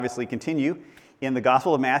Obviously continue in the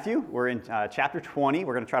Gospel of Matthew. We're in chapter 20.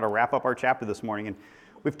 We're going to try to wrap up our chapter this morning. And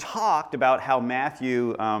we've talked about how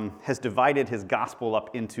Matthew has divided his gospel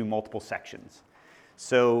up into multiple sections.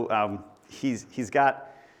 So he's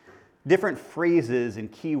got different phrases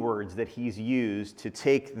and keywords that he's used to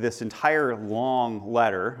take this entire long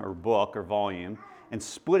letter or book or volume and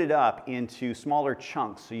split it up into smaller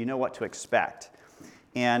chunks so you know what to expect.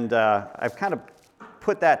 And I've kind of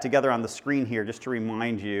put that together on the screen here just to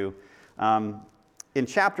remind you. In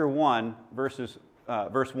chapter 1, verse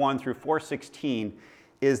 1 through 4:16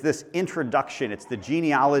 is this introduction. It's the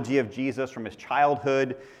genealogy of Jesus from his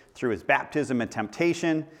childhood through his baptism and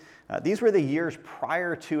temptation. These were the years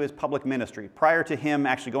prior to his public ministry, prior to him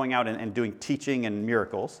actually going out and doing teaching and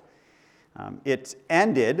miracles. It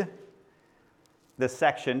ended, this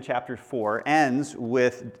section, chapter 4, ends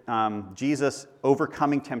with Jesus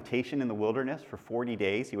overcoming temptation in the wilderness for 40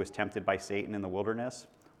 days. He was tempted by Satan in the wilderness,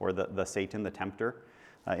 or the Satan, the tempter,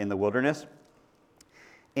 in the wilderness.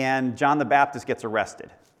 And John the Baptist gets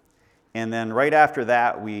arrested. And then right after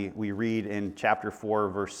that, we read in chapter 4,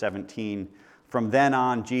 verse 17, "From then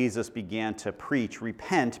on, Jesus began to preach,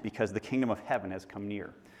 'Repent, because the kingdom of heaven has come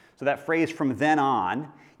near.'" So that phrase, "from then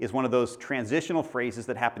on," is one of those transitional phrases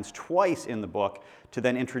that happens twice in the book to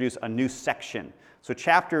then introduce a new section. So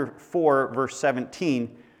chapter 4, verse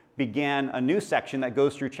 17, began a new section that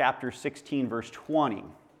goes through chapter 16, verse 20.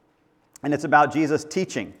 And it's about Jesus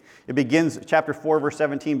teaching. It begins, chapter 4, verse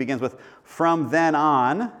 17 begins with, "From then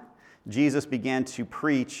on, Jesus began to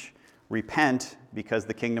preach, 'Repent, because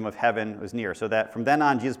the kingdom of heaven was near.'" So that from then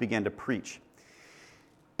on, Jesus began to preach.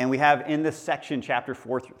 And we have in this section, chapter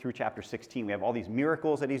 4 through chapter 16, we have all these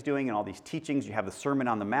miracles that he's doing and all these teachings. You have the Sermon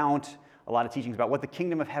on the Mount, a lot of teachings about what the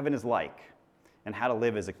kingdom of heaven is like and how to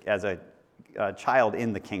live as a child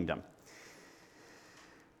in the kingdom.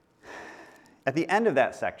 At the end of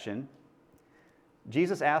that section,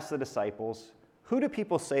 Jesus asks the disciples, "Who do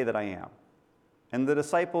people say that I am?" And the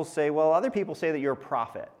disciples say, "Well, other people say that you're a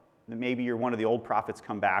prophet, that maybe you're one of the old prophets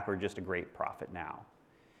come back or just a great prophet now."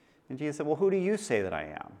 And Jesus said, "Well, who do you say that I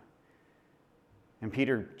am?" And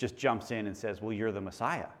Peter just jumps in and says, "Well, you're the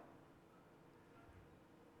Messiah."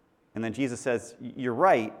 And then Jesus says, "You're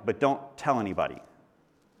right, but don't tell anybody."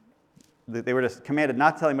 They were just commanded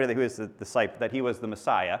not to tell anybody that he was the disciple, that he was the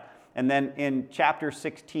Messiah. And then in chapter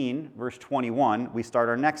 16, verse 21, we start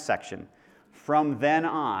our next section. "From then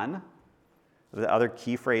on," the other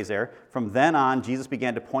key phrase there, "from then on, Jesus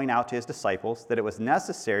began to point out to his disciples that it was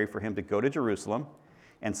necessary for him to go to Jerusalem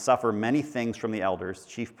and suffer many things from the elders,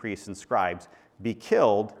 chief priests, and scribes, be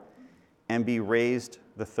killed, and be raised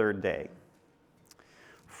the third day."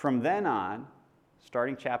 From then on,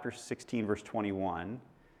 starting chapter 16, verse 21,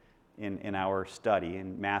 in our study,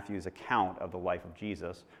 in Matthew's account of the life of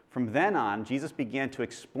Jesus, from then on, Jesus began to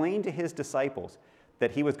explain to his disciples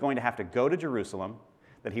that he was going to have to go to Jerusalem,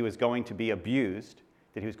 that he was going to be abused,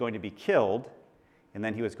 that he was going to be killed, and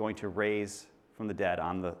then he was going to raise from the dead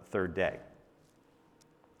on the third day.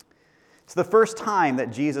 It's the first time that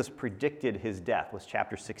Jesus predicted his death was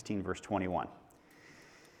chapter 16, verse 21.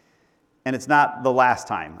 And it's not the last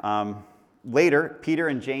time. Later, Peter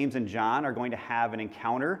and James and John are going to have an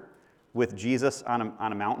encounter with Jesus on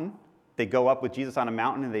a mountain. They go up with Jesus on a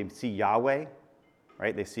mountain and they see Yahweh,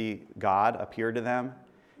 right? They see God appear to them,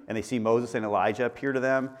 and they see Moses and Elijah appear to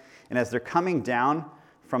them. And as they're coming down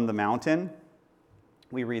from the mountain,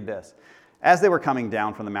 we read this. "As they were coming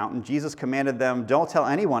down from the mountain, Jesus commanded them, 'Don't tell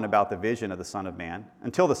anyone about the vision of the Son of Man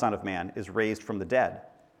until the Son of Man is raised from the dead.'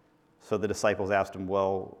 So the disciples asked him,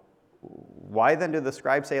 'Well, why then do the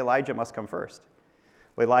scribes say Elijah must come first?'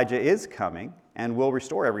 'Well, Elijah is coming and will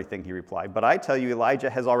restore everything,' he replied. 'But I tell you, Elijah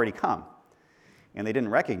has already come.' And they didn't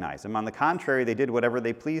recognize him. On the contrary, they did whatever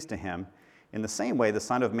they pleased to him. In the same way, the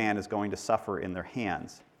Son of Man is going to suffer in their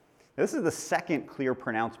hands." This is the second clear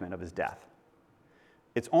pronouncement of his death.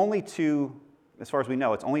 It's only to, as far as we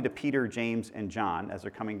know, it's only to Peter, James, and John as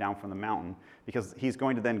they're coming down from the mountain, because he's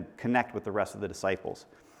going to then connect with the rest of the disciples.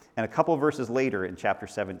 And a couple verses later in chapter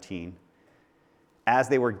 17, "As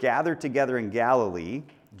they were gathered together in Galilee,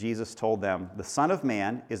 Jesus told them, 'The Son of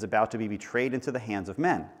Man is about to be betrayed into the hands of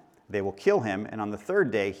men. They will kill him, and on the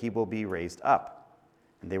third day he will be raised up.'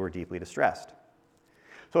 And they were deeply distressed."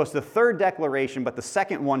 So it's the third declaration, but the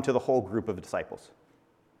second one to the whole group of the disciples.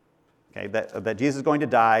 Okay, that Jesus is going to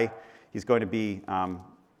die, he's going to be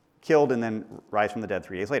killed, and then rise from the dead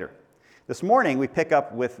 3 days later. This morning, we pick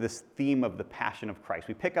up with this theme of the Passion of Christ.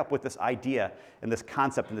 We pick up with this idea and this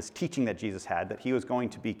concept and this teaching that Jesus had, that he was going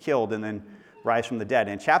to be killed and then rise from the dead.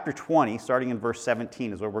 And in chapter 20, starting in verse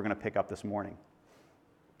 17, is where we're going to pick up this morning.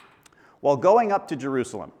 "While going up to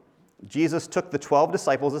Jerusalem," Jesus took the 12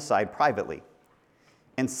 disciples aside privately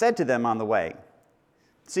and said to them on the way,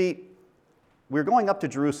 "See, we're going up to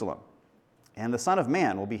Jerusalem, and the Son of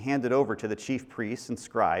Man will be handed over to the chief priests and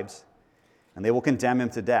scribes, and they will condemn him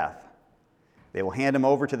to death. They will hand him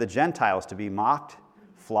over to the Gentiles to be mocked,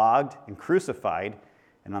 flogged, and crucified,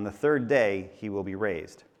 and on the third day he will be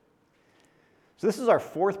raised." So this is our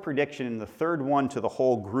fourth prediction and the third one to the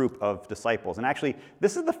whole group of disciples. And actually,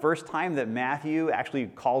 this is the first time that Matthew actually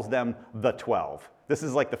calls them the 12. This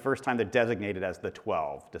is like the first time they're designated as the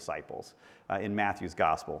 12 disciples in Matthew's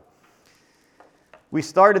gospel. We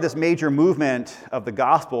started this major movement of the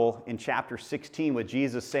gospel in chapter 16 with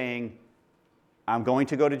Jesus saying, "I'm going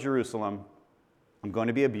to go to Jerusalem, I'm going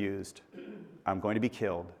to be abused, I'm going to be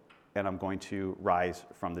killed, and I'm going to rise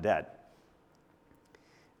from the dead."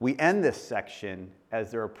 We end this section as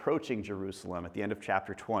they're approaching Jerusalem at the end of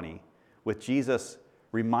chapter 20 with Jesus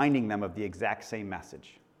reminding them of the exact same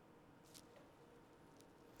message.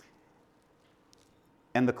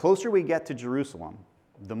 And the closer we get to Jerusalem,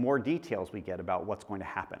 the more details we get about what's going to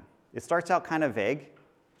happen. It starts out kind of vague,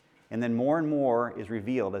 and then more and more is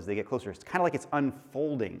revealed as they get closer. It's kind of like it's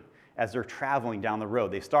unfolding as they're traveling down the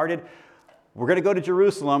road. They started, we're going to go to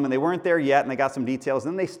Jerusalem, and they weren't there yet, and they got some details.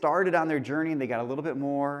 Then they started on their journey, and they got a little bit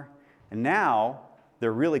more. And now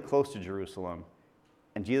they're really close to Jerusalem,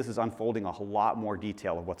 and Jesus is unfolding a whole lot more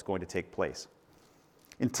detail of what's going to take place.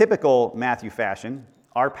 In typical Matthew fashion,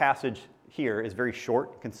 our passage here is very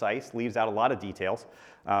short, concise, leaves out a lot of details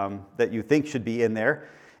that you think should be in there.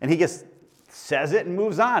 And he just says it and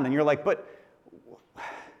moves on. And you're like, but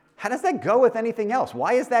how does that go with anything else?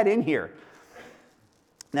 Why is that in here?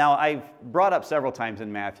 Now, I've brought up several times in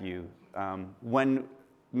Matthew, when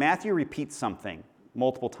Matthew repeats something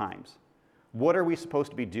multiple times, what are we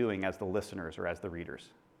supposed to be doing as the listeners or as the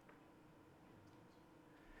readers?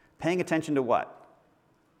 Paying attention to what?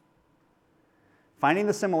 Finding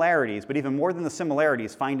the similarities, but even more than the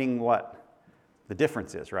similarities, finding what? The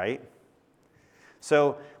differences, right?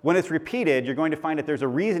 So when it's repeated, you're going to find that there's a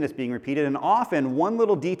reason it's being repeated, and often one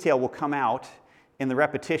little detail will come out in the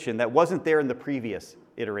repetition that wasn't there in the previous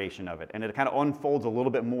iteration of it, and it kind of unfolds a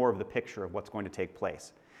little bit more of the picture of what's going to take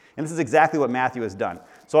place. And this is exactly what Matthew has done.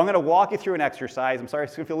 So I'm going to walk you through an exercise. I'm sorry,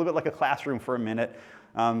 it's going to feel a little bit like a classroom for a minute,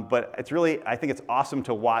 but it's really, I think it's awesome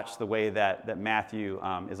to watch the way that Matthew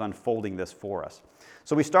is unfolding this for us.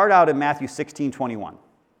 So we start out in Matthew 16:21.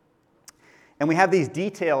 And we have these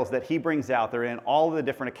details that he brings out. They're in all of the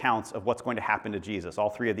different accounts of what's going to happen to Jesus,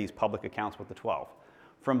 all three of these public accounts with the 12.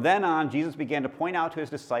 From then on, Jesus began to point out to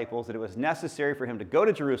his disciples that it was necessary for him to go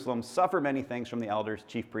to Jerusalem, suffer many things from the elders,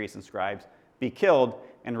 chief priests, and scribes, be killed,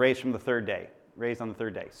 and raised on the third day.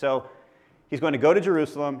 So he's going to go to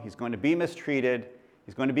Jerusalem, he's going to be mistreated,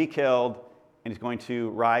 he's going to be killed, and he's going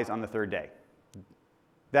to rise on the third day.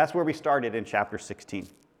 That's where we started in chapter 16.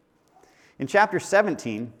 In chapter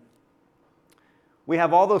 17, we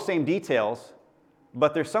have all those same details,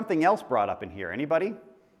 but there's something else brought up in here. Anybody?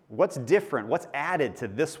 What's different? What's added to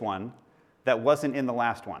this one that wasn't in the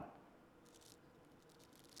last one?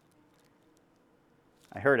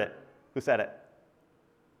 I heard it. Who said it?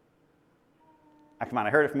 Come on, I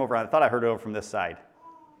heard it from over. I thought I heard it over from this side.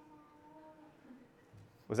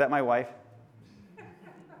 Was that my wife?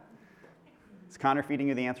 Is Connor feeding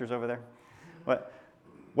you the answers over there?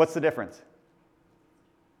 What's the difference?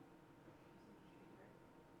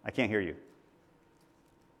 I can't hear you.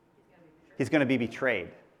 He's going to be betrayed.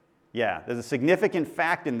 Yeah, there's a significant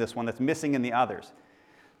fact in this one that's missing in the others.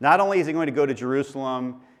 Not only is he going to go to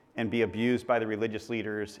Jerusalem and be abused by the religious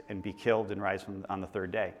leaders and be killed and rise on the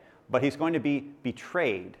third day, but he's going to be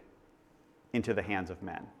betrayed into the hands of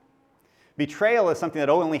men. Betrayal is something that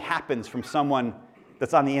only happens from someone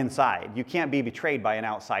that's on the inside. You can't be betrayed by an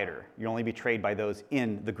outsider. You're only betrayed by those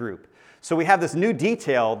in the group. So we have this new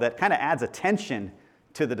detail that kind of adds a tension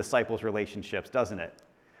to the disciples' relationships, doesn't it?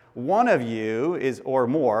 One of you is, or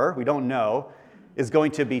more, we don't know, is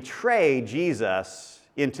going to betray Jesus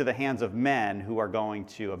into the hands of men who are going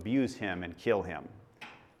to abuse him and kill him.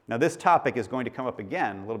 Now, this topic is going to come up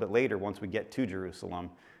again a little bit later once we get to Jerusalem.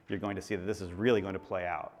 You're going to see that this is really going to play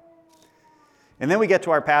out. And then we get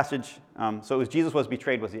to our passage. So it was Jesus was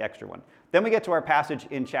betrayed was the extra one. Then we get to our passage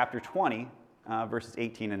in chapter 20, verses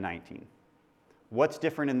 18 and 19. What's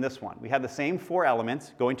different in this one? We have the same four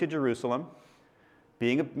elements, going to Jerusalem,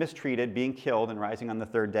 being mistreated, being killed, and rising on the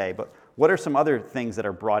third day. But what are some other things that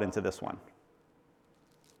are brought into this one?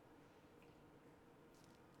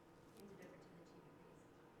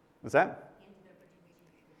 What's that?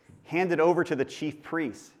 Handed over to the chief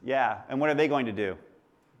priests. Yeah, and what are they going to do?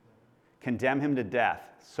 Condemn him to death.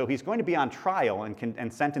 So he's going to be on trial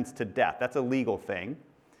and sentenced to death. That's a legal thing.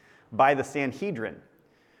 by the Sanhedrin,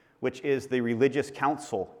 which is the religious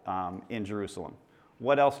council in Jerusalem.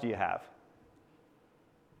 What else do you have?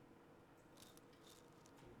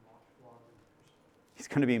 He's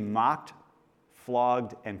going to be mocked,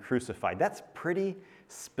 flogged, and crucified. That's pretty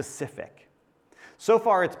specific. So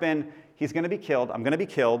far it's been, he's going to be killed, I'm going to be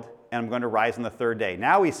killed, and I'm going to rise on the third day.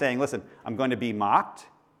 Now he's saying, listen, I'm going to be mocked,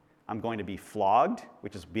 I'm going to be flogged,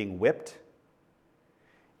 which is being whipped,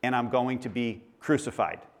 and I'm going to be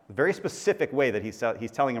crucified. A very specific way that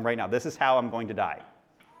he's telling him right now, this is how I'm going to die.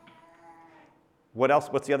 What else?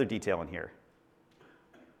 What's the other detail in here?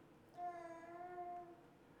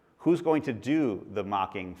 Who's going to do the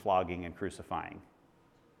mocking, flogging, and crucifying?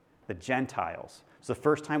 The Gentiles. It's the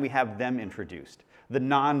first time we have them introduced. The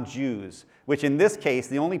non-Jews, which in this case,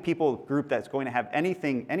 the only people group that's going to have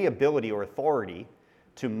any ability or authority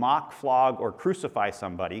to mock, flog, or crucify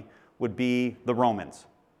somebody would be the Romans.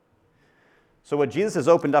 So what Jesus has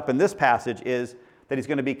opened up in this passage is that he's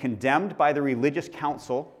going to be condemned by the religious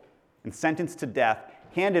council and sentenced to death,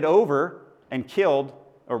 handed over and killed,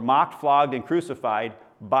 or mocked, flogged, and crucified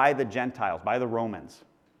by the Gentiles, by the Romans.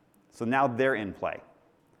 So now they're in play.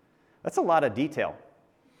 That's a lot of detail.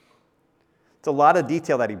 It's a lot of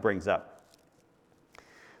detail that he brings up.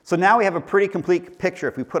 So now we have a pretty complete picture.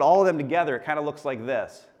 If we put all of them together, it kind of looks like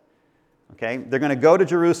this. Okay? They're going to go to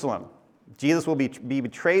Jerusalem. Jesus will be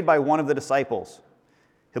betrayed by one of the disciples.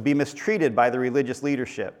 He'll be mistreated by the religious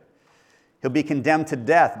leadership. He'll be condemned to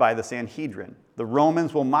death by the Sanhedrin. The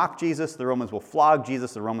Romans will mock Jesus. The Romans will flog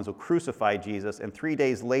Jesus. The Romans will crucify Jesus. And 3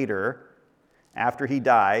 days later, after he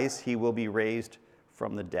dies, he will be raised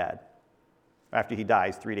from the dead. After he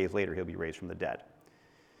dies, 3 days later, he'll be raised from the dead.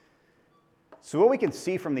 So what we can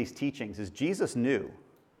see from these teachings is Jesus knew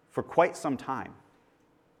for quite some time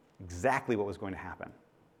exactly what was going to happen.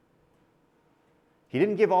 He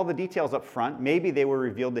didn't give all the details up front. Maybe they were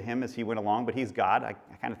revealed to him as he went along, but he's God. I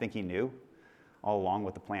kind of think he knew all along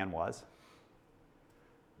what the plan was.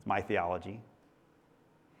 It's my theology.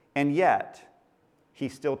 And yet, he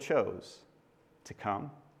still chose to come,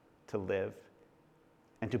 to live,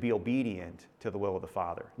 and to be obedient to the will of the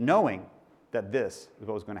Father, knowing that this is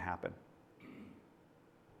what was going to happen.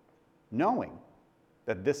 Knowing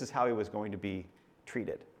that this is how he was going to be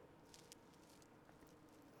treated.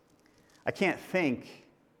 I can't think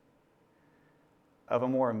of a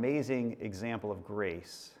more amazing example of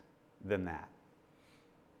grace than that.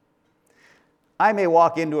 I may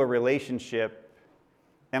walk into a relationship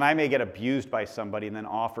and I may get abused by somebody and then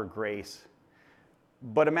offer grace.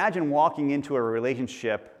 But imagine walking into a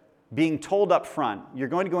relationship, being told up front, you're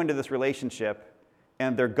going to go into this relationship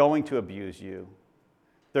and they're going to abuse you.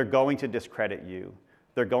 They're going to discredit you.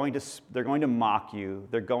 They're going to mock you.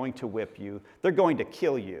 They're going to whip you. They're going to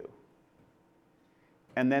kill you.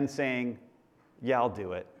 And then saying, yeah, I'll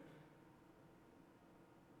do it.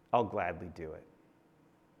 I'll gladly do it.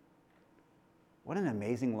 What an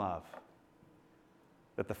amazing love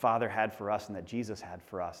that the Father had for us and that Jesus had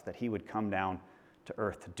for us, that he would come down to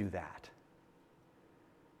earth to do that.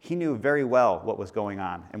 He knew very well what was going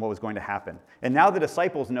on and what was going to happen. And now the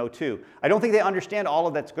disciples know too. I don't think they understand all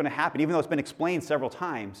of that's going to happen, even though it's been explained several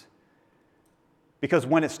times. Because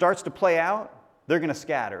when it starts to play out, they're going to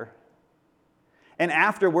scatter. And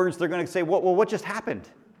afterwards, they're going to say, well, what just happened?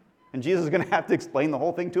 And Jesus is going to have to explain the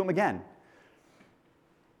whole thing to them again.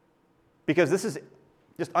 Because this is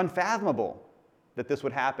just unfathomable that this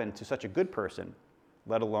would happen to such a good person,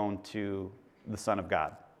 let alone to the Son of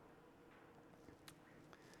God.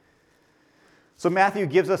 So Matthew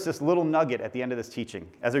gives us this little nugget at the end of this teaching.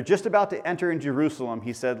 As they're just about to enter in Jerusalem,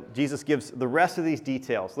 Jesus gives the rest of these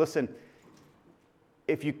details. Listen,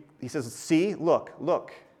 he says, see, look,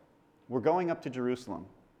 we're going up to Jerusalem.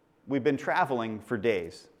 We've been traveling for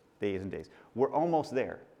days and days. We're almost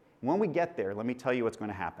there. When we get there, let me tell you what's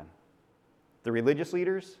going to happen. The religious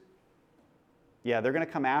leaders, they're going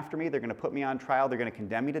to come after me. They're going to put me on trial. They're going to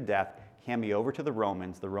condemn me to death, hand me over to the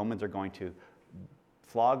Romans. The Romans are going to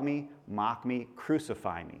flog me, mock me,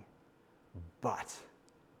 crucify me. But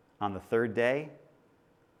on the third day,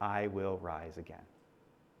 I will rise again.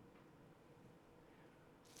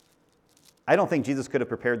 I don't think Jesus could have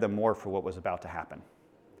prepared them more for what was about to happen,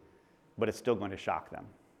 but it's still going to shock them.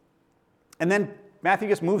 And then Matthew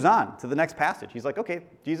just moves on to the next passage. He's like, okay,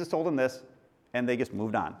 Jesus told them this, and they just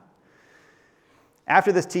moved on.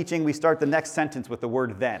 After this teaching, we start the next sentence with the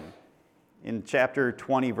word then. In chapter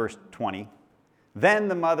 20, verse 20, then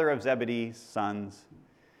the mother of Zebedee's sons.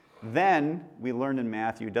 Then, we learned in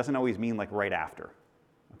Matthew, doesn't always mean like right after.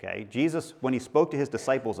 Okay? Jesus, when he spoke to his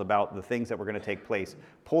disciples about the things that were going to take place,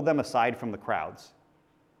 pulled them aside from the crowds,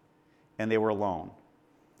 and they were alone.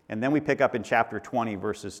 And then we pick up in chapter 20,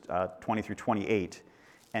 verses 20 through 28.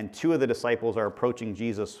 And two of the disciples are approaching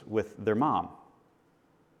Jesus with their mom.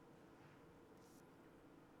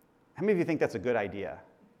 How many of you think that's a good idea?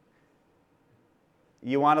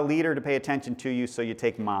 You want a leader to pay attention to you, so you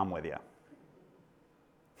take mom with you.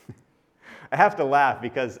 I have to laugh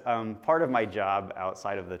because part of my job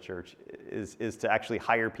outside of the church is to actually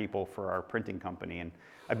hire people for our printing company. And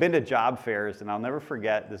I've been to job fairs, and I'll never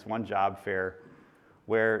forget this one job fair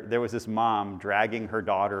where there was this mom dragging her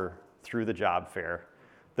daughter through the job fair.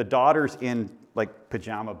 The daughter's in like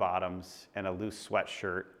pajama bottoms and a loose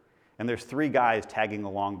sweatshirt, and there's three guys tagging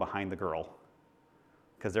along behind the girl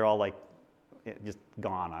because they're all like just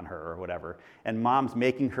gone on her or whatever. And mom's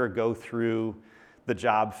making her go through the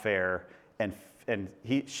job fair, and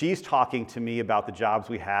she's talking to me about the jobs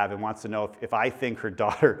we have and wants to know if I think her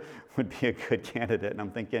daughter would be a good candidate. And I'm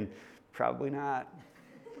thinking, probably not.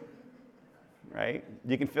 Right?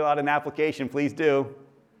 You can fill out an application, please do.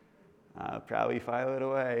 Probably file it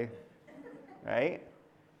away. Right?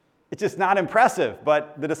 It's just not impressive,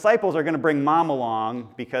 but the disciples are going to bring mom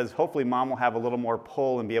along because hopefully mom will have a little more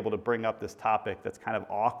pull and be able to bring up this topic that's kind of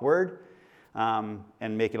awkward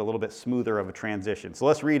and make it a little bit smoother of a transition. So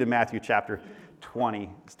let's read in Matthew chapter 20,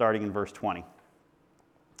 starting in verse 20.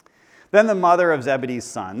 Then the mother of Zebedee's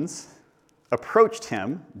sons approached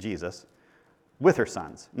him, Jesus, with her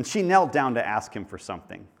sons, and she knelt down to ask him for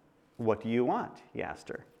something. What do you want? He asked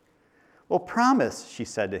her. Well, promise, she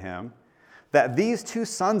said to him, that these two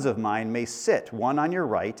sons of mine may sit, one on your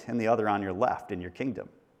right and the other on your left, in your kingdom.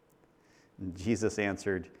 And Jesus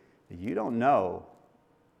answered, you don't know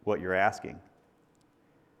what you're asking.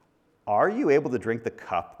 Are you able to drink the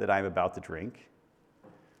cup that I'm about to drink?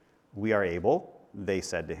 We are able, they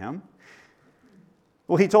said to him.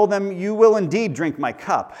 Well, he told them, you will indeed drink my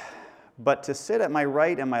cup, but to sit at my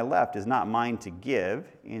right and my left is not mine to give.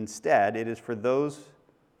 Instead, it is for those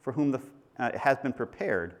for whom it has been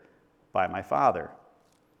prepared by my Father.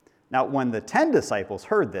 Now, when the 10 disciples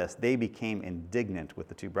heard this, they became indignant with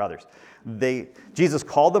the two brothers. Jesus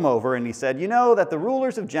called them over and he said, you know that the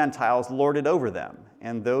rulers of Gentiles lord it over them,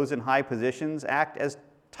 and those in high positions act as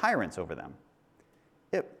tyrants over them.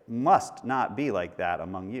 It must not be like that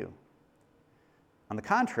among you. On the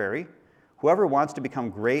contrary, whoever wants to become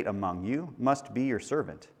great among you must be your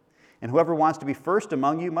servant, and whoever wants to be first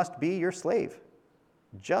among you must be your slave.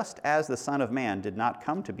 Just as the Son of Man did not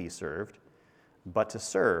come to be served, but to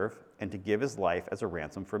serve and to give his life as a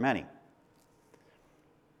ransom for many.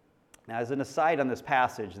 Now, as an aside on this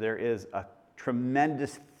passage, there is a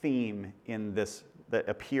tremendous theme in this that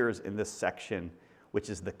appears in this section, which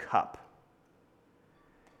is the cup.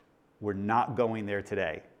 We're not going there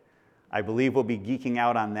today. I believe we'll be geeking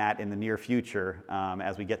out on that in the near future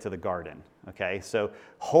as we get to the garden. Okay, so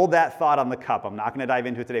hold that thought on the cup. I'm not going to dive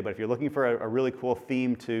into it today, but if you're looking for a really cool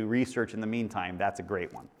theme to research in the meantime, that's a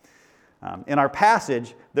great one. In our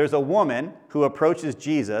passage, there's a woman who approaches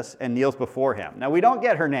Jesus and kneels before him. Now, we don't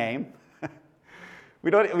get her name.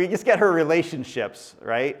 We just get her relationships,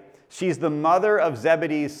 right? She's the mother of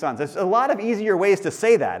Zebedee's sons. There's a lot of easier ways to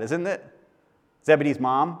say that, isn't it? Zebedee's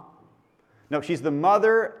mom? No, she's the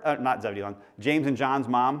mother, not Zebedee's mom, James and John's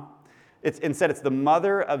mom. Instead, it's the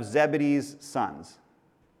mother of Zebedee's sons.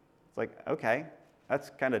 It's like, okay,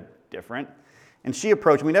 that's kind of different. And she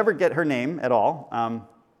approached, we never get her name at all,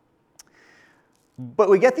 but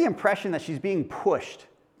we get the impression that she's being pushed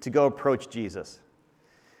to go approach Jesus.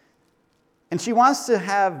 And she wants to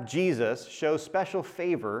have Jesus show special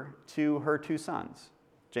favor to her two sons,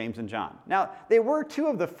 James and John. Now, they were two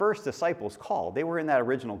of the first disciples called. They were in that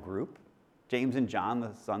original group, James and John,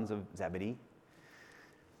 the sons of Zebedee.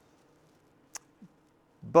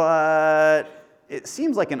 But it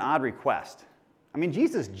seems like an odd request. I mean,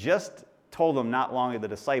 Jesus just told them the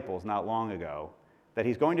disciples not long ago, that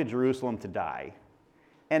he's going to Jerusalem to die.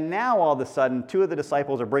 And now, all of a sudden, two of the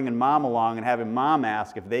disciples are bringing mom along and having mom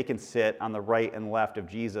ask if they can sit on the right and left of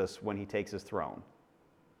Jesus when he takes his throne.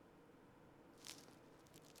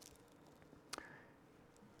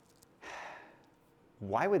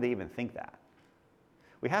 Why would they even think that?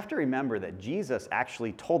 We have to remember that Jesus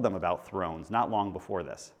actually told them about thrones not long before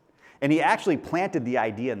this. And he actually planted the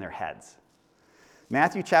idea in their heads.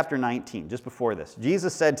 Matthew chapter 19, just before this,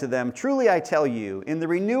 Jesus said to them, "Truly I tell you, in the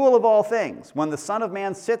renewal of all things, when the Son of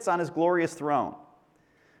Man sits on his glorious throne,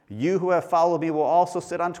 you who have followed me will also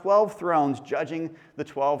sit on 12 thrones, judging the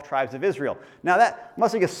 12 tribes of Israel." Now that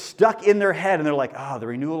must have just stuck in their head, and they're like, the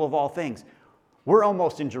renewal of all things. We're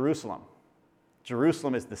almost in Jerusalem.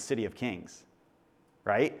 Jerusalem is the city of kings,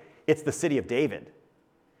 right? It's the city of David.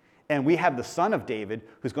 And we have the son of David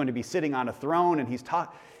who's going to be sitting on a throne, and he's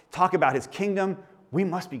talk about his kingdom. we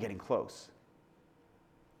must be getting close.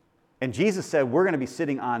 And Jesus said, we're going to be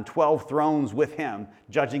sitting on 12 thrones with him,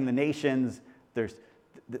 judging the nations. We're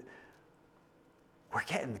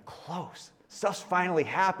getting close. Stuff's finally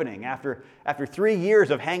happening. After 3 years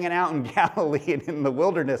of hanging out in Galilee and in the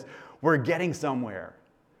wilderness, we're getting somewhere.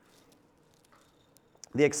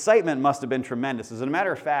 The excitement must have been tremendous. As a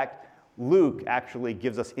matter of fact, Luke actually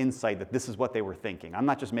gives us insight that this is what they were thinking. I'm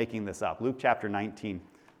not just making this up. Luke chapter 19,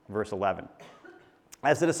 verse 11.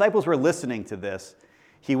 As the disciples were listening to this,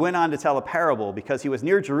 he went on to tell a parable because he was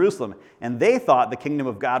near Jerusalem, and they thought the kingdom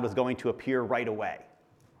of God was going to appear right away.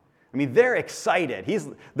 I mean, they're excited.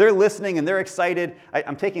 They're listening and they're excited.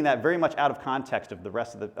 I'm taking that very much out of context of the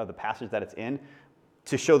rest of the passage that it's in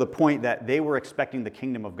to show the point that they were expecting the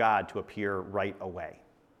kingdom of God to appear right away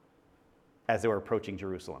as they were approaching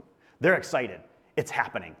Jerusalem. They're excited. It's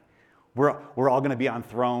happening. We're all going to be on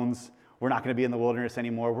thrones. We're not going to be in the wilderness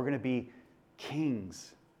anymore. We're going to be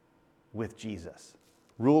kings with Jesus,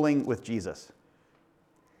 ruling with Jesus.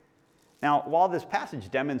 Now, while this passage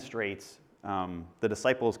demonstrates the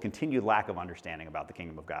disciples' continued lack of understanding about the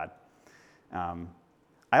kingdom of God,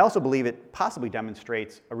 I also believe it possibly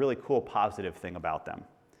demonstrates a really cool positive thing about them.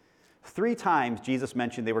 3 times Jesus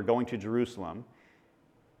mentioned they were going to Jerusalem,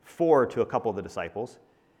 4 to a couple of the disciples.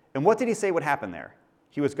 And what did he say would happen there?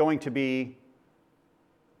 He was going to be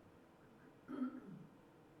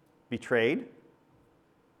betrayed,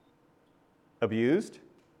 abused,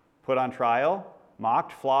 put on trial,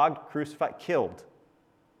 mocked, flogged, crucified, killed,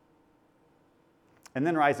 and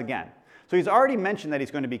then rise again. So he's already mentioned that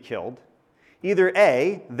he's going to be killed. Either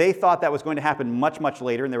A, they thought that was going to happen much, much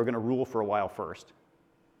later and they were going to rule for a while first.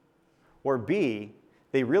 Or B,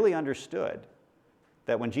 they really understood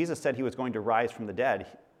that when Jesus said he was going to rise from the dead,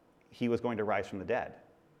 he was going to rise from the dead.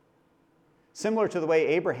 Similar to the way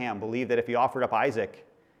Abraham believed that if he offered up Isaac,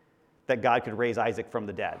 that God could raise Isaac from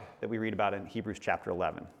the dead, that we read about in Hebrews chapter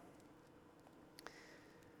 11.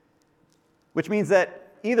 Which means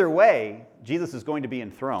that either way, Jesus is going to be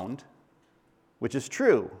enthroned, which is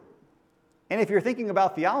true. And if you're thinking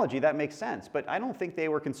about theology, that makes sense. But I don't think they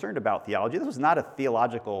were concerned about theology. This was not a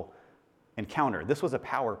theological encounter. This was a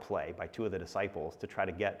power play by 2 of the disciples to try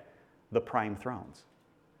to get the prime thrones.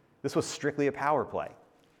 This was strictly a power play.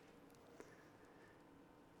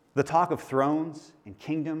 The talk of thrones and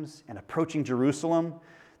kingdoms and approaching Jerusalem,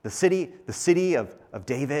 the city of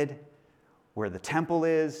David, where the temple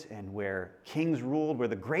is and where kings ruled, where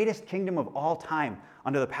the greatest kingdom of all time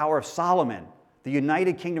under the power of Solomon, the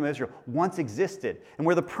united kingdom of Israel, once existed, and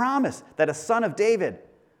where the promise that a son of David,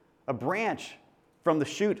 a branch from the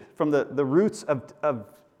shoot, from the roots of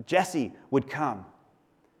Jesse would come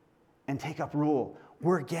and take up rule.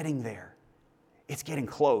 We're getting there. It's getting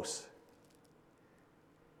close.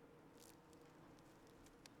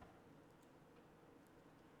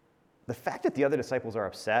 The fact that the other disciples are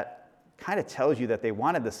upset kind of tells you that they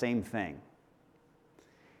wanted the same thing.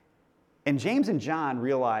 And James and John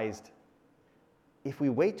realized if we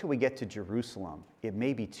wait till we get to Jerusalem, it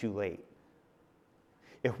may be too late.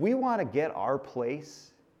 If we want to get our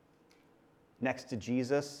place next to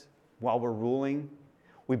Jesus while we're ruling,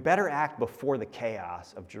 we better act before the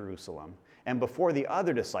chaos of Jerusalem and before the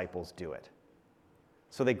other disciples do it.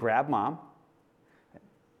 So they grab Mom,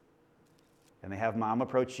 and they have Mom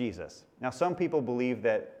approach Jesus. Now, some people believe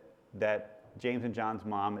that James and John's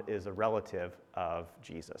mom is a relative of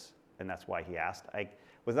Jesus, and that's why he asked. I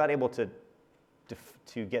was not able to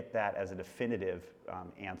get that as a definitive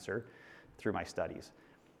answer through my studies.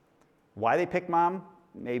 Why they picked Mom?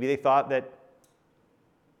 Maybe they thought that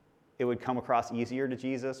it would come across easier to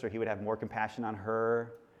Jesus, or he would have more compassion on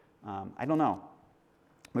her. I don't know.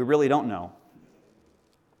 We really don't know.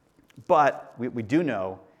 But we do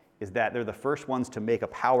know is that they're the first ones to make a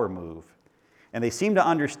power move. And they seem to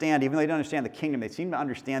understand, even though they don't understand the kingdom, they seem to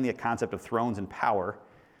understand the concept of thrones and power.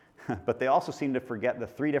 But they also seem to forget the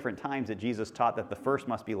 3 different times that Jesus taught that the first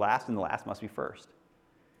must be last and the last must be first,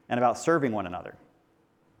 and about serving one another.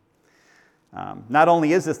 Not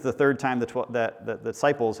only is this the 3rd time the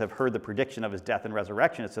disciples have heard the prediction of his death and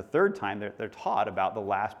resurrection, it's the 3rd time they're taught about the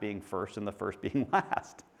last being first and the first being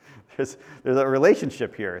last. There's a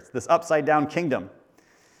relationship here. It's this upside-down kingdom.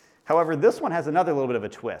 However, this one has another little bit of a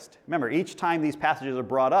twist. Remember, each time these passages are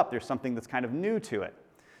brought up, there's something that's kind of new to it.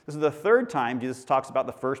 This is the 3rd time Jesus talks about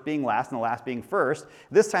the first being last and the last being first.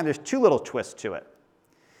 This time there's 2 little twists to it.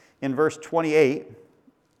 In verse 28,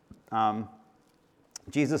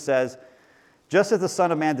 Jesus says, "Just as the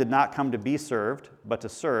Son of Man did not come to be served, but to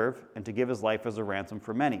serve and to give his life as a ransom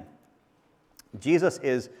for many." Jesus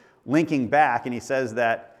is linking back, and he says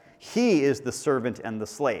that he is the servant and the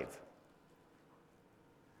slave.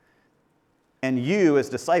 And you, as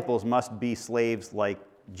disciples, must be slaves like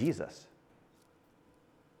Jesus.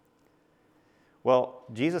 Well,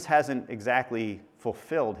 Jesus hasn't exactly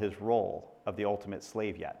fulfilled his role of the ultimate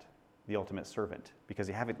slave yet, the ultimate servant, because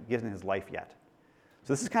he hasn't given his life yet.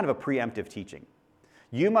 So this is kind of a preemptive teaching.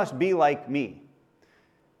 You must be like me.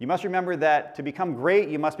 You must remember that to become great,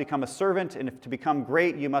 you must become a servant, and if to become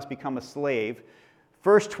great, you must become a slave.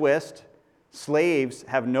 First twist, slaves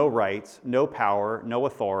have no rights, no power, no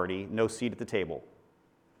authority, no seat at the table.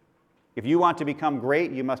 If you want to become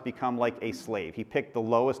great, you must become like a slave. He picked the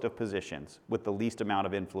lowest of positions with the least amount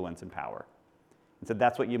of influence and power. And said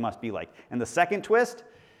that's what you must be like. And the second twist,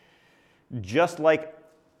 just like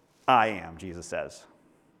I am, Jesus says.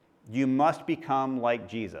 You must become like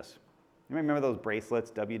Jesus. You remember those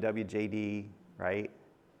bracelets, WWJD, right?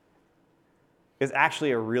 It's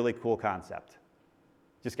actually a really cool concept.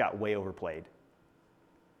 Just got way overplayed.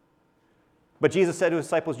 But Jesus said to his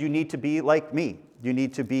disciples, you need to be like me. You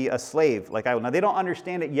need to be a slave like I will. Now, they don't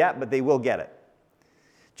understand it yet, but they will get it.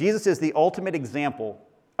 Jesus is the ultimate example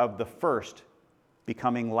of the first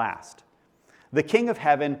becoming last. The King of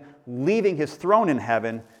heaven leaving his throne in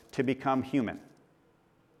heaven to become human.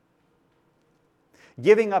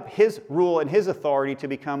 Giving up his rule and his authority to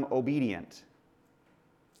become obedient.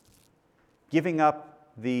 Giving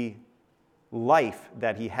up the life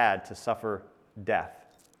that he had to suffer death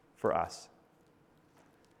for us.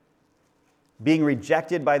 Being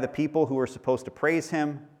rejected by the people who were supposed to praise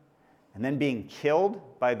him, and then being killed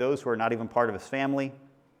by those who are not even part of his family.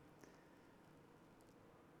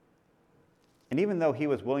 And even though he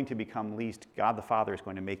was willing to become least, God the Father is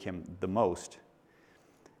going to make him the most.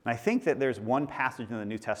 And I think that there's one passage in the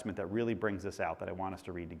New Testament that really brings this out that I want us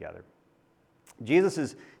to read together.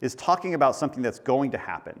 Jesus is talking about something that's going to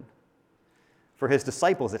happen. For his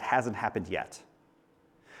disciples, it hasn't happened yet.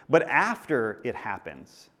 But after it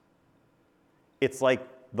happens, it's like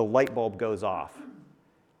the light bulb goes off.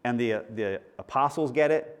 And the apostles get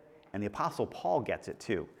it, and the apostle Paul gets it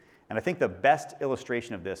too. And I think the best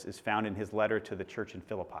illustration of this is found in his letter to the church in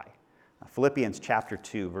Philippi. Philippians chapter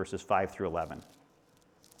 2, verses 5 through 11.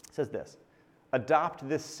 It says this, adopt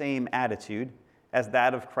this same attitude as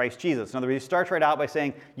that of Christ Jesus. In other words, he starts right out by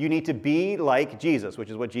saying, you need to be like Jesus, which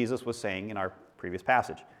is what Jesus was saying in our previous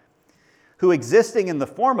passage. Who existing in the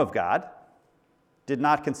form of God, did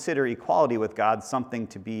not consider equality with God something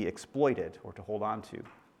to be exploited or to hold on to.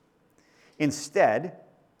 Instead,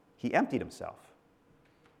 he emptied himself,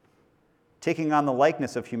 taking on the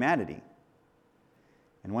likeness of humanity.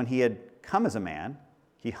 And when he had come as a man,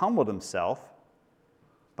 he humbled himself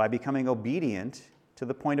by becoming obedient to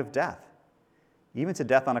the point of death, even to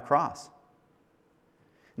death on a cross.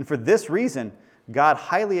 And for this reason, God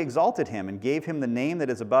highly exalted him and gave him the name that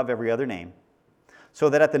is above every other name, so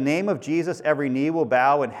that at the name of Jesus every knee will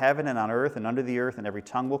bow in heaven and on earth and under the earth, and every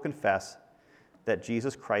tongue will confess that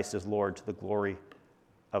Jesus Christ is Lord, to the glory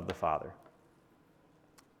of the Father.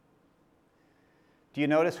 Do you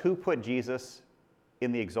notice who put Jesus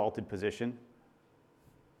in the exalted position?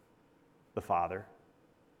 The Father.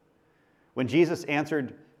 When Jesus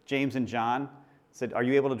answered James and John, said, are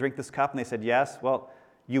you able to drink this cup? And they said, yes. Well,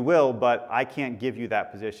 you will, but I can't give you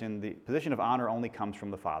that position. The position of honor only comes from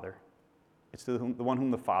the Father. It's the one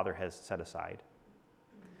whom the Father has set aside.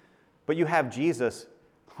 But you have Jesus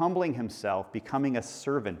humbling himself, becoming a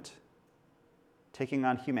servant, taking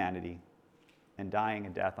on humanity, and dying a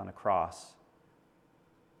death on a cross,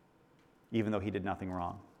 even though he did nothing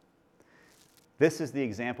wrong. This is the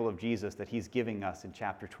example of Jesus that he's giving us in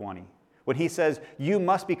chapter 20. When he says, you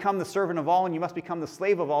must become the servant of all and you must become the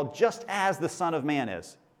slave of all, just as the Son of Man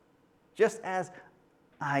is. Just as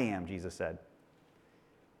I am, Jesus said.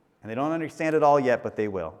 And they don't understand it all yet, but they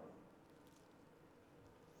will.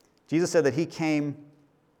 Jesus said that he came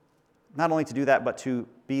not only to do that, but to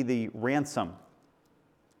be the ransom.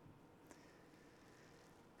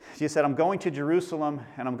 Jesus said, I'm going to Jerusalem,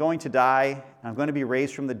 and I'm going to die, and I'm going to be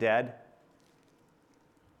raised from the dead.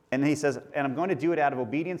 And he says, and I'm going to do it out of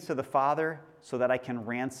obedience to the Father so that I can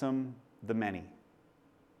ransom the many,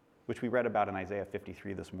 which we read about in Isaiah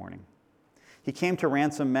 53 this morning. He came to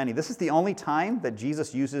ransom many. This is the only time that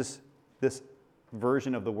Jesus uses this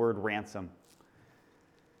version of the word ransom.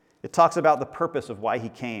 It talks about the purpose of why he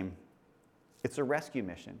came. It's a rescue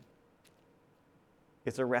mission.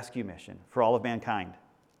 It's a rescue mission for all of mankind.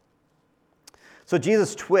 So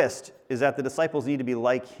Jesus' twist is that the disciples need to be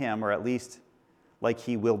like him, or at least like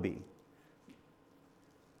he will be.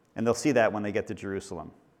 And they'll see that when they get to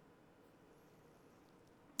Jerusalem.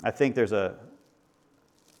 I think there's a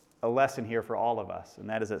lesson here for all of us, and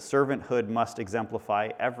that is that servanthood must exemplify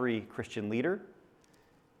every Christian leader,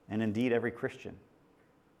 and indeed every Christian.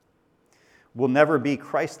 We'll never be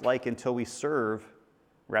Christ-like until we serve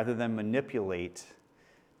rather than manipulate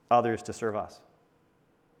others to serve us.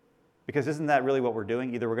 Because isn't that really what we're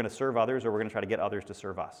doing? Either we're going to serve others or we're going to try to get others to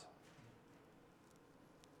serve us.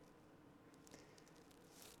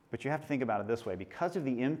 But you have to think about it this way. Because of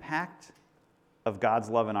the impact of God's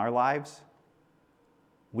love in our lives,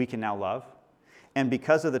 we can now love. And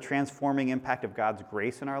because of the transforming impact of God's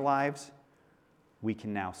grace in our lives, we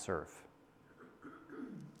can now serve.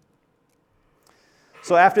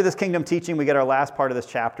 So after this kingdom teaching, we get our last part of this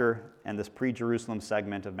chapter and this pre-Jerusalem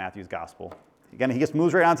segment of Matthew's gospel. Again, he just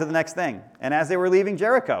moves right on to the next thing. And as they were leaving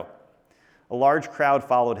Jericho, a large crowd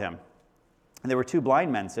followed him. And there were 2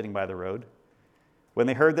 blind men sitting by the road. When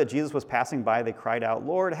they heard that Jesus was passing by, they cried out,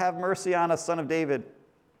 "Lord, have mercy on us, Son of David."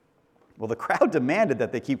 Well, the crowd demanded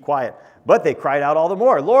that they keep quiet, but they cried out all the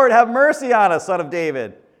more, "Lord, have mercy on us, Son of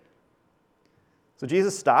David." So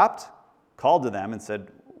Jesus stopped, called to them, and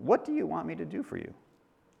said, "What do you want me to do for you?"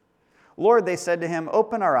 "Lord," they said to him,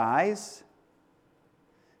 "open our eyes."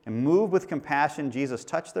 And moved with compassion, Jesus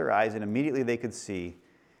touched their eyes, and immediately they could see,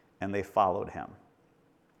 and they followed him.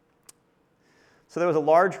 So there was a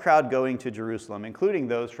large crowd going to Jerusalem, including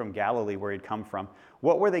those from Galilee where he'd come from.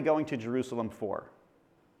 What were they going to Jerusalem for?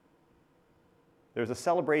 There's a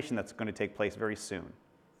celebration that's going to take place very soon,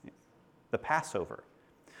 the Passover.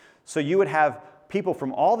 So you would have people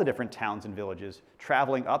from all the different towns and villages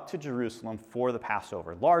traveling up to Jerusalem for the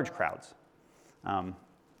Passover, large crowds.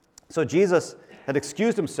 So Jesus had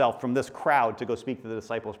excused himself from this crowd to go speak to the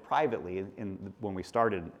disciples privately when we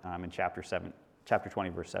started in chapter 20,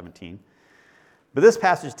 verse 17. But this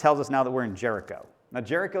passage tells us now that we're in Jericho. Now,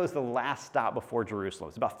 Jericho is the last stop before Jerusalem.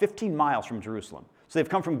 It's about 15 miles from Jerusalem. So they've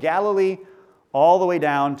come from Galilee all the way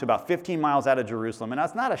down to about 15 miles out of Jerusalem. And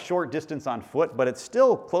that's not a short distance on foot, but it's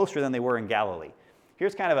still closer than they were in Galilee.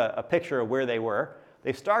 Here's kind of a picture of where they were.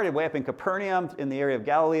 They started way up in Capernaum in the area of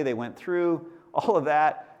Galilee. They went through all of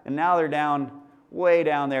that, and now they're way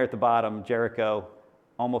down there at the bottom, Jericho,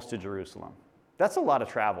 almost to Jerusalem. That's a lot of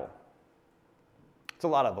travel. It's a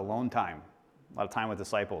lot of alone time. A lot of time with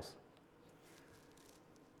disciples.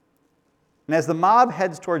 And as the mob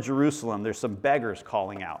heads toward Jerusalem, there's some beggars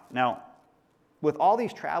calling out. Now, with all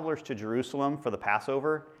these travelers to Jerusalem for the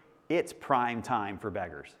Passover, it's prime time for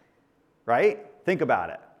beggars, right? Think about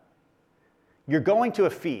it. You're going to a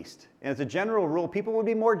feast, and as a general rule, people would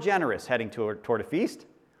be more generous heading toward a feast.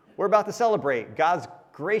 We're about to celebrate God's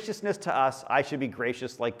graciousness to us. I should be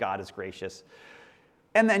gracious like God is gracious.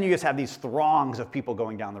 And then you just have these throngs of people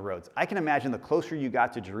going down the roads. I can imagine the closer you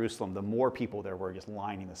got to Jerusalem, the more people there were just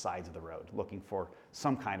lining the sides of the road, looking for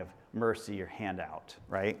some kind of mercy or handout,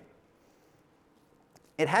 right?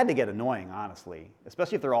 It had to get annoying, honestly,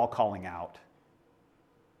 especially if they're all calling out,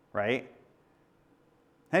 right?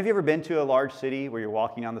 Have you ever been to a large city where you're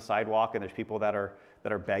walking on the sidewalk and there's people that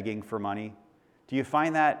are begging for money? Do you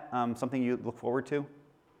find that something you look forward to?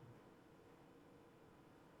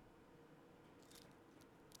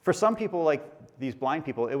 For some people, like these blind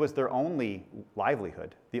people, it was their only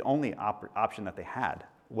livelihood. The only option that they had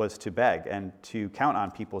was to beg and to count on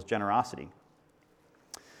people's generosity.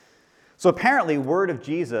 So apparently, word of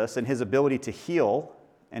Jesus and his ability to heal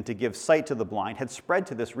and to give sight to the blind had spread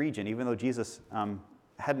to this region, even though Jesus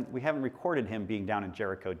we haven't recorded him being down in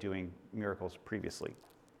Jericho doing miracles previously.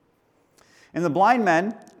 And the blind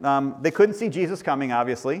men, they couldn't see Jesus coming,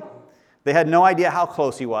 obviously. They had no idea how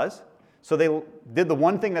close he was. So they did the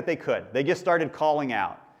one thing that they could. They just started calling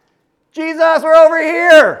out, "Jesus, we're over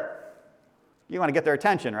here!" You want to get their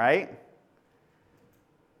attention, right?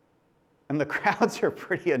 And the crowds are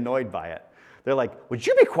pretty annoyed by it. They're like, "Would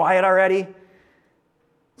you be quiet already?"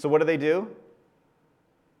 So what do?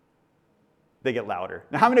 They get louder.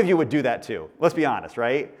 Now, how many of you would do that too? Let's be honest,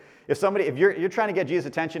 right? If you're trying to get Jesus'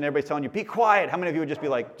 attention, everybody's telling you, "Be quiet," how many of you would just be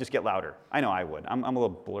like, "Just get louder"? I know I would. I'm a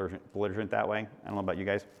little belligerent that way. I don't know about you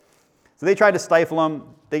guys. So they tried to stifle him.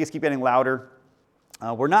 They just keep getting louder.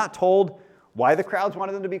 We're not told why the crowds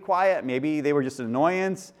wanted them to be quiet. Maybe they were just an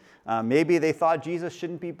annoyance. Maybe they thought Jesus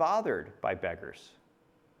shouldn't be bothered by beggars.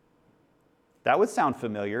 That would sound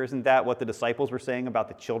familiar. Isn't that what the disciples were saying about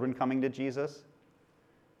the children coming to Jesus?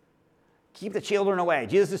 Keep the children away.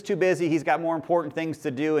 Jesus is too busy. He's got more important things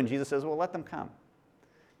to do. And Jesus says, well, let them come.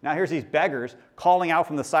 Now here's these beggars calling out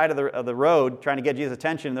from the side of the road, trying to get Jesus'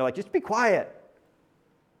 attention. And they're like, just be quiet.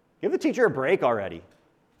 Give the teacher a break already.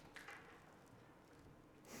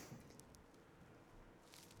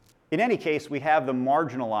 In any case, we have the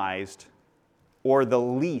marginalized or the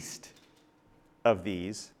least of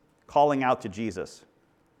these calling out to Jesus.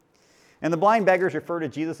 And the blind beggars refer to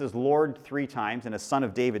Jesus as Lord 3 times and as Son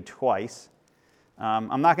of David twice.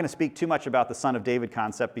 I'm not going to speak too much about the Son of David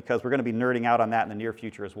concept because we're going to be nerding out on that in the near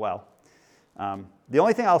future as well. The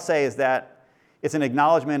only thing I'll say is that it's an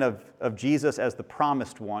acknowledgement of Jesus as the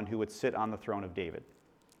promised one who would sit on the throne of David,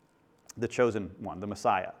 the chosen one, the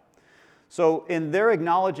Messiah. So in their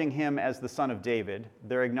acknowledging him as the Son of David,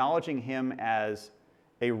 they're acknowledging him as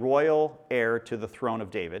a royal heir to the throne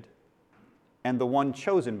of David and the one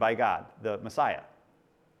chosen by God, the Messiah.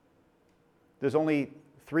 There's only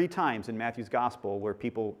 3 times in Matthew's gospel where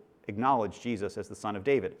people acknowledge Jesus as the Son of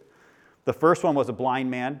David. The first one was a blind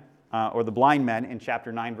man, or the blind men in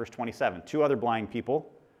chapter 9, verse 27. 2 other blind people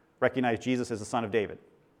recognized Jesus as the Son of David.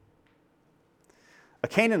 A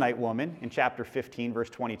Canaanite woman in chapter 15, verse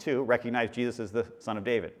 22, recognized Jesus as the Son of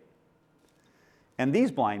David. And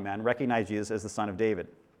these blind men recognized Jesus as the Son of David.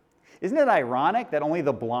 Isn't it ironic that only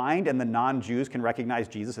the blind and the non-Jews can recognize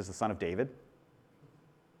Jesus as the Son of David?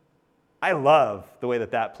 I love the way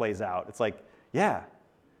that plays out. It's like, yeah,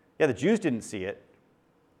 the Jews didn't see it.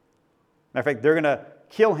 Matter of fact, they're going to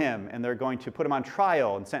kill him, and they're going to put him on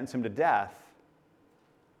trial and sentence him to death.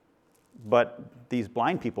 But these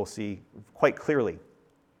blind people see quite clearly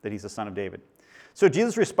that he's the Son of David. So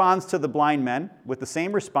Jesus responds to the blind men with the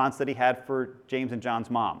same response that he had for James and John's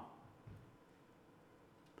mom.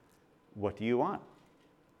 What do you want?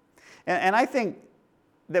 And I think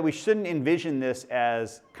that we shouldn't envision this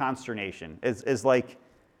as consternation, as like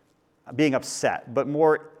being upset, but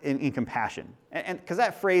more in compassion. And because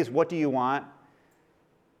that phrase, what do you want?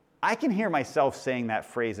 I can hear myself saying that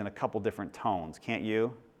phrase in a couple different tones, can't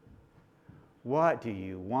you? What do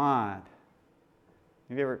you want?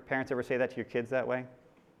 Have parents ever say that to your kids that way?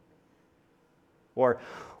 Or,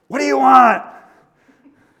 what do you want?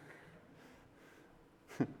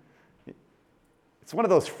 It's one of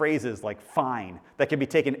those phrases like fine that can be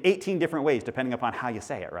taken 18 different ways depending upon how you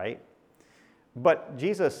say it, right? But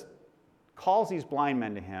Jesus calls these blind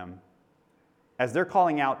men to him. As they're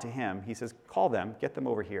calling out to him, he says, call them, get them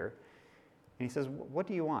over here. And he says, what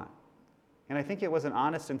do you want? And I think it was an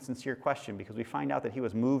honest and sincere question because we find out that he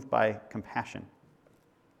was moved by compassion.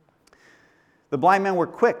 The blind men were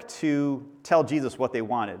quick to tell Jesus what they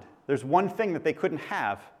wanted. There's one thing that they couldn't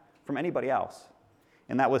have from anybody else,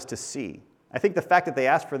 and that was to see. I think the fact that they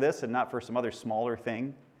asked for this and not for some other smaller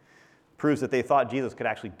thing proves that they thought Jesus could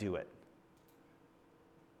actually do it.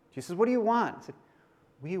 Jesus says, what do you want? He said,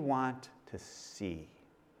 we want to see.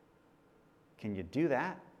 Can you do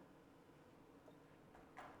that?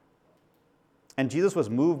 And Jesus was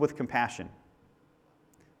moved with compassion.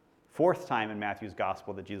 4th time in Matthew's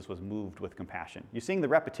gospel that Jesus was moved with compassion. You seeing the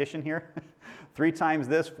repetition here? 3 times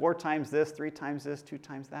this, 4 times this, 3 times this, 2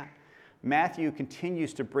 times that. Matthew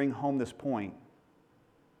continues to bring home this point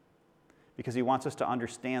because he wants us to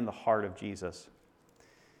understand the heart of Jesus.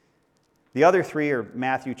 The other 3 are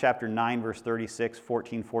Matthew chapter 9, verse 36,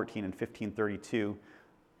 14:14, and 15:32.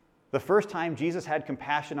 The first time Jesus had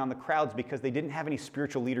compassion on the crowds because they didn't have any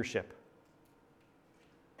spiritual leadership.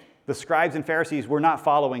 The scribes and Pharisees were not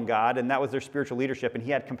following God, and that was their spiritual leadership, and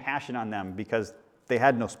he had compassion on them because they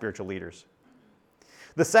had no spiritual leaders.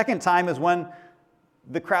 The second time is when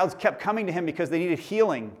the crowds kept coming to him because they needed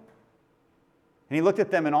healing. And he looked at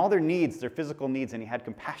them and all their needs, their physical needs, and he had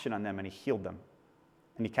compassion on them and he healed them.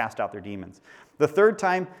 And he cast out their demons. The third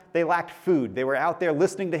time, they lacked food. They were out there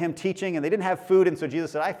listening to him teaching and they didn't have food. And so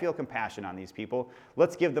Jesus said, I feel compassion on these people.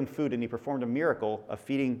 Let's give them food. And he performed a miracle of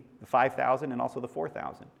feeding the 5,000 and also the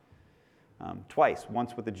 4,000. Twice,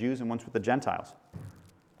 once with the Jews and once with the Gentiles.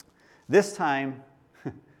 This time,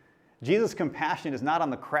 Jesus' compassion is not on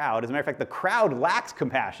the crowd. As a matter of fact, the crowd lacks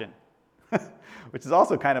compassion, which is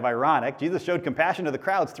also kind of ironic. Jesus showed compassion to the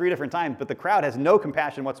crowds 3 different times, but the crowd has no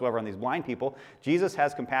compassion whatsoever on these blind people. Jesus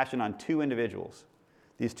has compassion on 2 individuals,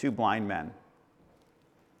 these 2 blind men.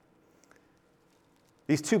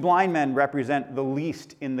 These 2 blind men represent the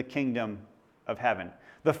least in the kingdom of heaven.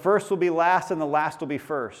 The first will be last and the last will be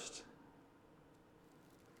first.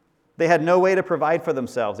 They had no way to provide for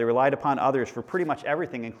themselves. They relied upon others for pretty much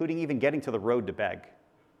everything, including even getting to the road to beg.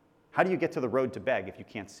 How do you get to the road to beg if you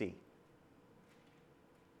can't see?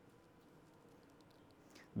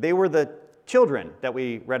 They were the children that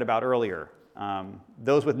we read about earlier,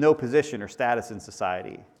 those with no position or status in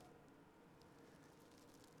society.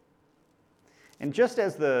 And just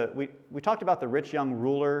as we talked about the rich young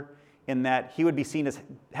ruler in that he would be seen as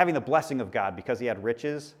having the blessing of God because he had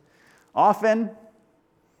riches, often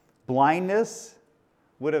blindness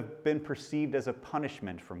would have been perceived as a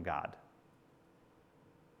punishment from God.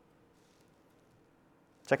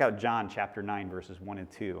 Check out John chapter 9, verses 1 and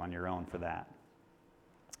 2 on your own for that.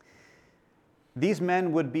 These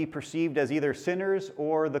men would be perceived as either sinners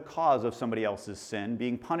or the cause of somebody else's sin,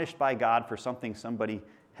 being punished by God for something somebody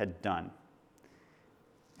had done.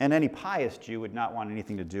 And any pious Jew would not want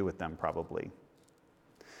anything to do with them, probably.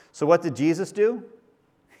 So what did Jesus do?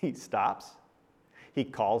 He stops, he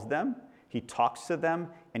calls them, he talks to them,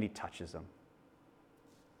 and he touches them.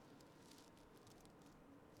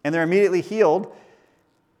 And they're immediately healed,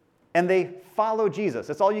 and they follow Jesus.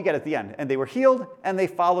 That's all you get at the end. And they were healed, and they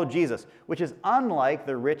followed Jesus, which is unlike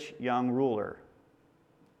the rich young ruler.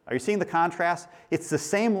 Are you seeing the contrast? It's the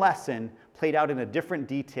same lesson played out in a different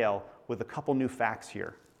detail with a couple new facts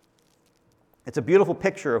here. It's a beautiful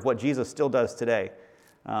picture of what Jesus still does today.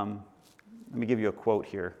 Let me give you a quote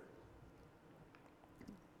here.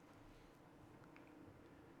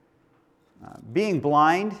 Being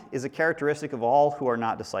blind is a characteristic of all who are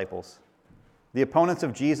not disciples. The opponents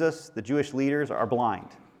of Jesus, the Jewish leaders, are blind.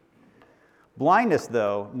 Blindness,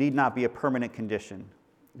 though, need not be a permanent condition.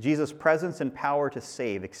 Jesus' presence and power to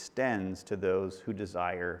save extends to those who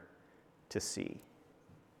desire to see.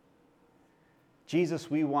 Jesus,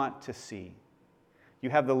 we want to see. You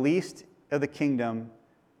have the least of the kingdom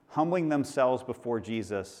humbling themselves before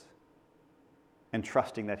Jesus and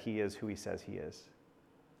trusting that he is who he says he is.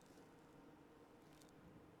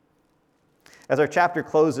 As our chapter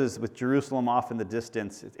closes with Jerusalem off in the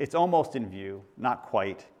distance, it's almost in view, not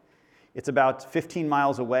quite. It's about 15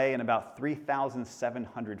 miles away and about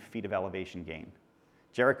 3,700 feet of elevation gain.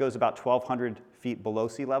 Jericho is about 1,200 feet below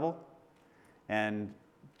sea level, and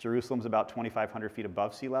Jerusalem's about 2,500 feet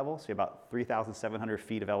above sea level, so about 3,700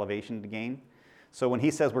 feet of elevation to gain. So when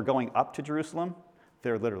he says we're going up to Jerusalem,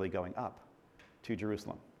 they're literally going up to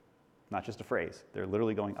Jerusalem. Not just a phrase, they're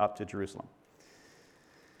literally going up to Jerusalem.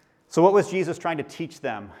 So what was Jesus trying to teach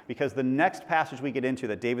them? Because the next passage we get into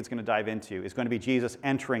that David's going to dive into is going to be Jesus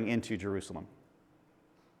entering into Jerusalem.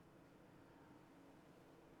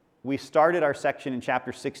 We started our section in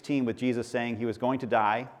chapter 16 with Jesus saying he was going to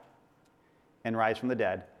die and rise from the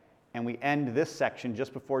dead. And we end this section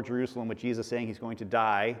just before Jerusalem with Jesus saying he's going to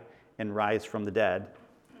die and rise from the dead.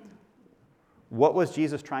 What was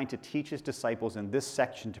Jesus trying to teach his disciples in this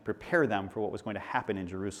section to prepare them for what was going to happen in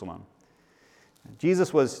Jerusalem?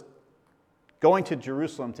 Jesus was going to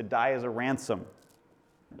Jerusalem to die as a ransom,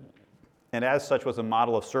 and as such was a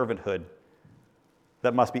model of servanthood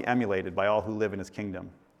that must be emulated by all who live in his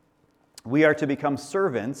kingdom. We are to become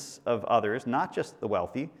servants of others, not just the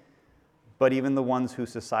wealthy, but even the ones who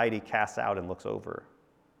society casts out and looks over.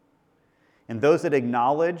 And those that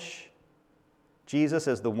acknowledge Jesus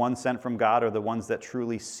as the one sent from God are the ones that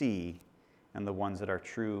truly see and the ones that are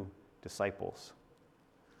true disciples.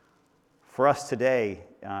 For us today,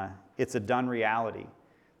 it's a done reality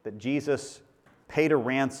that Jesus paid a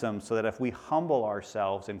ransom so that if we humble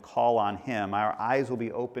ourselves and call on him, our eyes will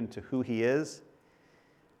be open to who he is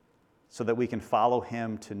so that we can follow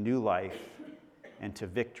him to new life and to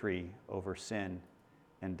victory over sin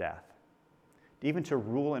and death, even to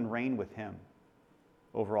rule and reign with him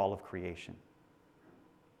over all of creation.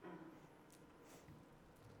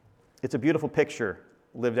 It's a beautiful picture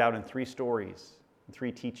lived out in 3 stories,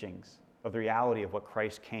 3 teachings of the reality of what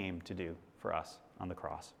Christ came to do for us on the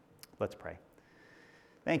cross. Let's pray.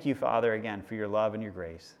 Thank you, Father, again, for your love and your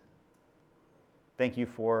grace. Thank you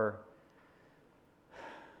for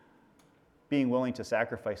being willing to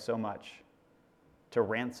sacrifice so much to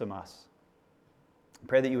ransom us. I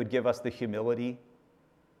pray that you would give us the humility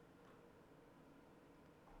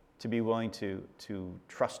to be willing to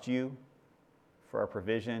trust you for our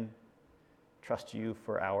provision, trust you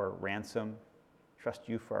for our ransom, trust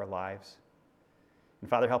you for our lives. And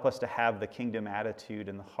Father, help us to have the kingdom attitude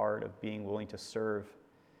in the heart of being willing to serve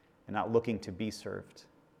and not looking to be served.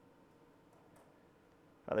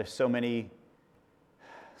 Father, there's so many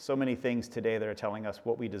things today that are telling us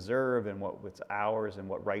what we deserve and what's ours and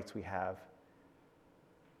what rights we have.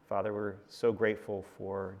 Father, we're so grateful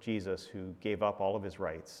for Jesus who gave up all of his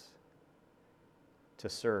rights to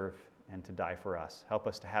serve and to die for us. Help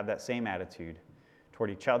us to have that same attitude toward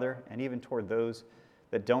each other and even toward those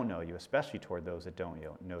that don't know you, especially toward those that don't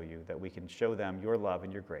know you, that we can show them your love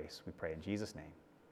and your grace. We pray in Jesus' name.